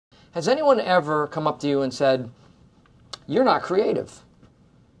Has anyone ever come up to you and said, "You're not creative"?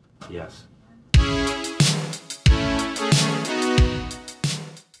 Yes.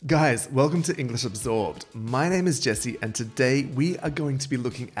 Guys, welcome to English Absorbed. My name is Jesse, and today we are going to be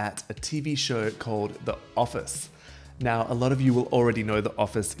looking at a TV show called The Office. Now, a lot of you will already know The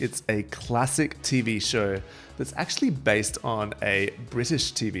Office. It's a classic TV show that's actually based on a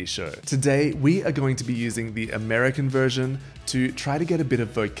British TV show. Today, we are going to be using the American version to try to get a bit of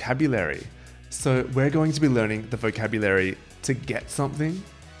vocabulary. So we're going to be learning the vocabulary to get something,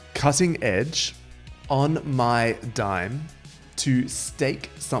 cutting edge, on my dime, to stake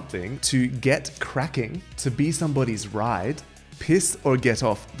something, to get cracking, to be somebody's ride, piss or get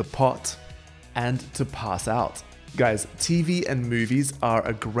off the pot, and to pass out. Guys, TV and movies are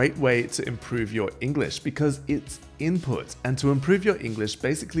a great way to improve your English because it's input. And to improve your English,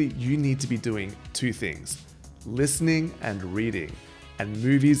 basically you need to be doing two things, listening and reading. And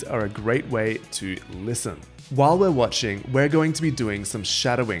movies are a great way to listen. While we're watching, we're going to be doing some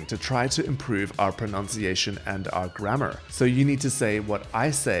shadowing to try to improve our pronunciation and our grammar. So you need to say what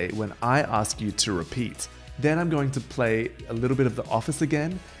I say when I ask you to repeat. Then I'm going to play a little bit of The Office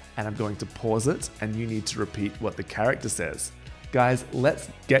again, and I'm going to pause it, and you need to repeat what the character says. Guys, let's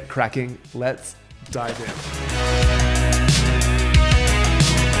get cracking. Let's dive in.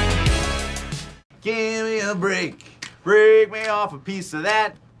 Give me a break. Break me off a piece of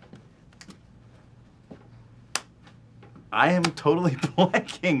that. I am totally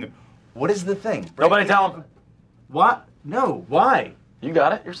blanking. What is the thing? Nobody tell him. What? No, why? You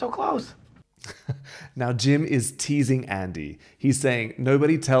got it. You're so close. Now, Jim is teasing Andy. He's saying,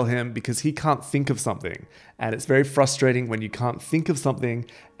 nobody tell him because he can't think of something. And it's very frustrating when you can't think of something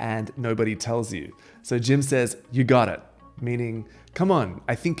and nobody tells you. So Jim says, you got it. Meaning, come on,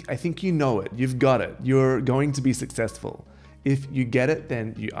 I think you know it. You've got it. You're going to be successful. If you get it,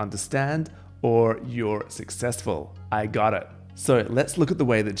 then you understand or you're successful. I got it. So let's look at the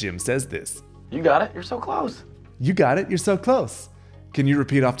way that Jim says this. You got it. You're so close. You got it. You're so close. Can you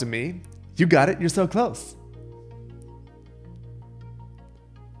repeat after me? You got it. You're so close.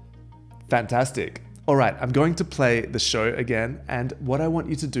 Fantastic. All right, I'm going to play the show again, and what I want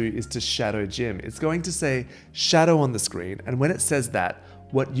you to do is to shadow Jim. It's going to say shadow on the screen, and when it says that,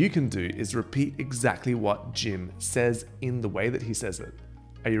 what you can do is repeat exactly what Jim says in the way that he says it.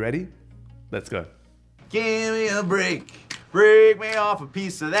 Are you ready? Let's go. Give me a break. Break me off a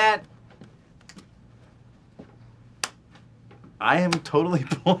piece of that. I am totally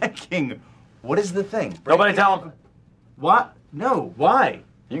blanking. What is the thing? Nobody tell him. What? No, why?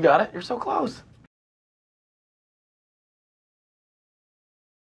 You got it. You're so close.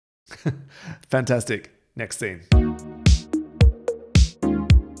 Fantastic. Next scene.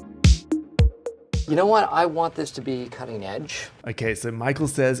 You know what? I want this to be cutting edge. Okay, so Michael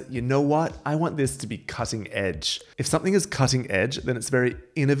says, you know what? I want this to be cutting edge. If something is cutting edge, then it's very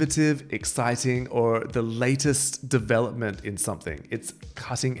innovative, exciting, or the latest development in something. It's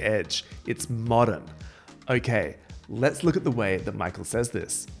cutting edge. It's modern. Okay, let's look at the way that Michael says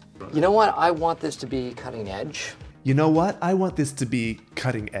this. You know what? I want this to be cutting edge. You know what? I want this to be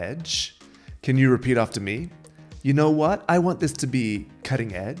cutting edge. Can you repeat after me? You know what? I want this to be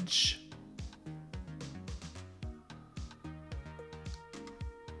cutting edge.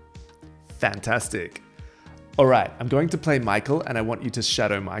 Fantastic. All right, I'm going to play Michael and I want you to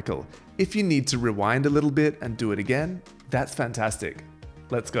shadow Michael. If you need to rewind a little bit and do it again, that's fantastic.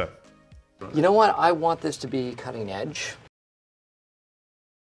 Let's go. You know what? I want this to be cutting edge.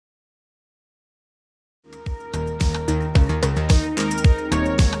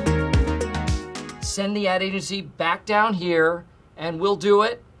 Send the ad agency back down here and we'll do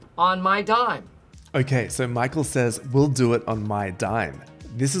it on my dime. Okay, so Michael says, we'll do it on my dime.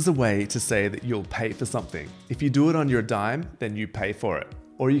 This is a way to say that you'll pay for something. If you do it on your dime, then you pay for it.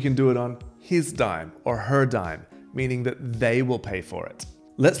 Or you can do it on his dime or her dime, meaning that they will pay for it.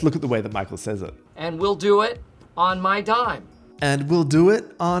 Let's look at the way that Michael says it. And we'll do it on my dime. And we'll do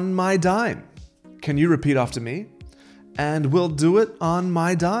it on my dime. Can you repeat after me? And we'll do it on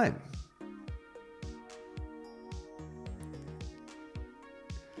my dime.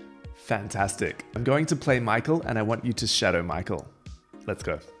 Fantastic. I'm going to play Michael and I want you to shadow Michael. Let's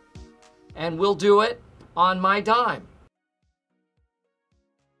go. And we'll do it on my dime.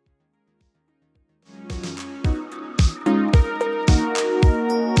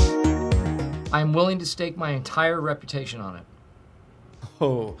 I'm willing to stake my entire reputation on it.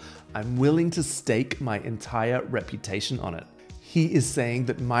 Oh, I'm willing to stake my entire reputation on it. He is saying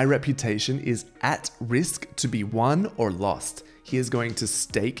that my reputation is at risk to be won or lost. He is going to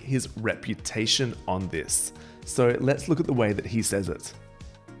stake his reputation on this. So let's look at the way that he says it.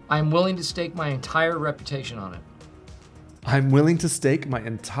 I'm willing to stake my entire reputation on it. I'm willing to stake my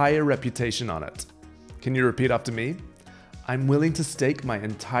entire reputation on it. Can you repeat after me? I'm willing to stake my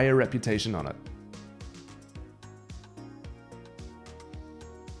entire reputation on it.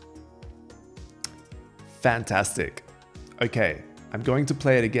 Fantastic. Okay, I'm going to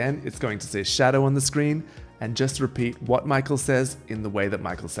play it again. It's going to say shadow on the screen, and just repeat what Michael says in the way that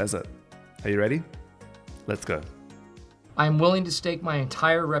Michael says it. Are you ready? Let's go. I'm willing to stake my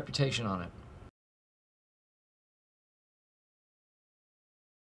entire reputation on it.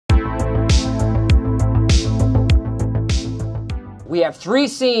 We have 3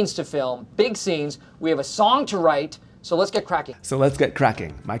 scenes to film, big scenes. We have a song to write, so let's get cracking. So let's get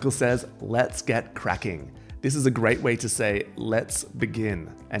cracking. Michael says, let's get cracking. This is a great way to say, let's begin.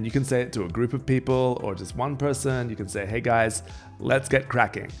 And you can say it to a group of people or just one person. You can say, hey guys, let's get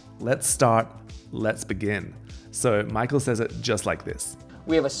cracking. Let's start, let's begin. So Michael says it just like this.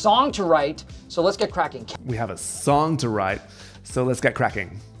 We have a song to write, so let's get cracking. We have a song to write, so let's get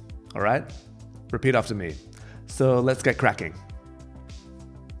cracking. All right? Repeat after me. So let's get cracking.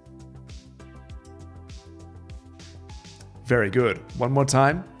 Very good. One more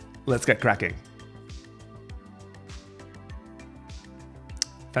time. Let's get cracking.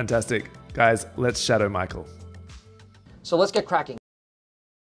 Fantastic. Guys, let's shadow Michael. So let's get cracking.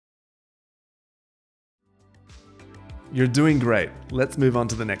 You're doing great. Let's move on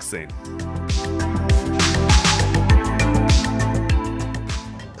to the next scene.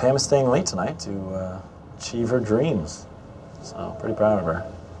 Pam is staying late tonight to achieve her dreams. So, pretty proud of her.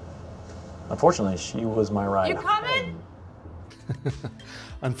 Unfortunately, she was my ride. You coming?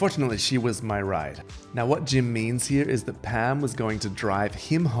 Unfortunately, she was my ride. Now what Jim means here is that Pam was going to drive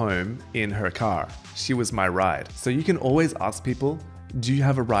him home in her car. She was my ride. So you can always ask people, do you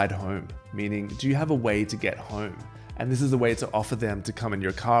have a ride home? Meaning, do you have a way to get home? And this is a way to offer them to come in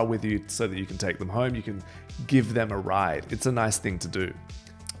your car with you so that you can take them home. You can give them a ride. It's a nice thing to do.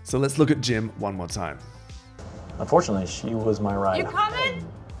 So let's look at Jim one more time. Unfortunately, she was my ride. You coming?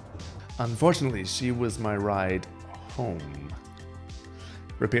 Unfortunately, she was my ride home.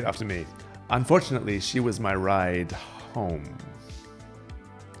 Repeat after me. Unfortunately, she was my ride home.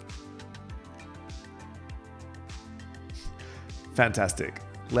 Fantastic.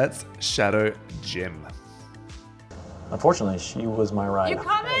 Let's shadow Jim. Unfortunately, she was my ride. You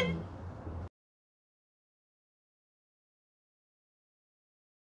coming?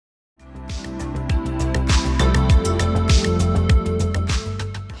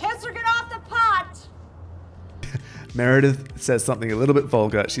 Piss or get off the pot! Meredith says something a little bit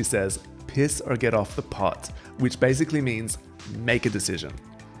vulgar. She says, piss or get off the pot, which basically means make a decision.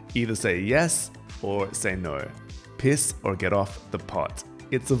 Either say yes or say no. Piss or get off the pot.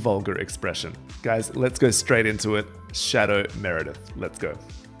 It's a vulgar expression. Guys, let's go straight into it. Shadow Meredith. Let's go.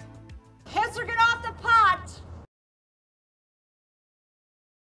 Piss or get off the pot!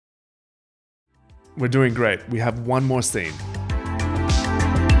 We're doing great. We have one more scene.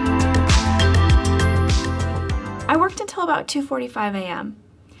 I worked until about 2:45 a.m.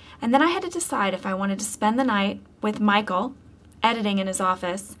 and then I had to decide if I wanted to spend the night with Michael, editing in his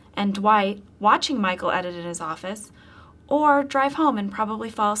office, and Dwight, watching Michael edit in his office, or drive home and probably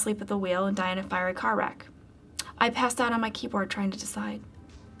fall asleep at the wheel and die in a fiery car wreck. I passed out on my keyboard trying to decide.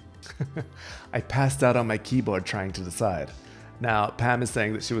 I passed out on my keyboard trying to decide. Now, Pam is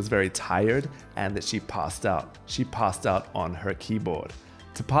saying that she was very tired and that she passed out. She passed out on her keyboard.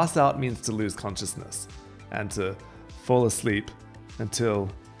 To pass out means to lose consciousness and to fall asleep until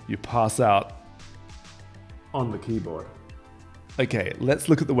you pass out on the keyboard. Okay, let's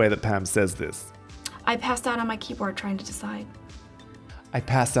look at the way that Pam says this. I passed out on my keyboard trying to decide. I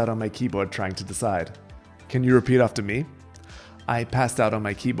passed out on my keyboard trying to decide. Can you repeat after me? I passed out on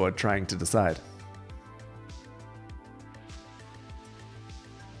my keyboard trying to decide.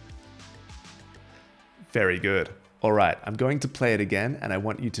 Very good. All right, I'm going to play it again and I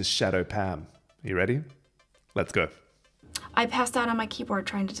want you to shadow Pam. Are you ready? Let's go. I passed out on my keyboard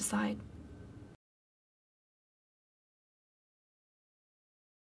trying to decide.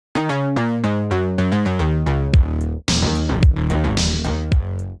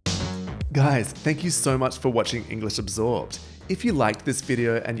 Guys, thank you so much for watching English Absorbed. If you liked this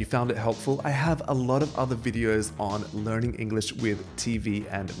video and you found it helpful, I have a lot of other videos on learning English with TV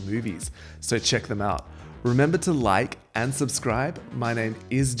and movies, so check them out. Remember to like and subscribe. My name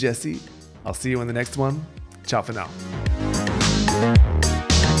is Jesse. I'll see you in the next one. Ciao for now.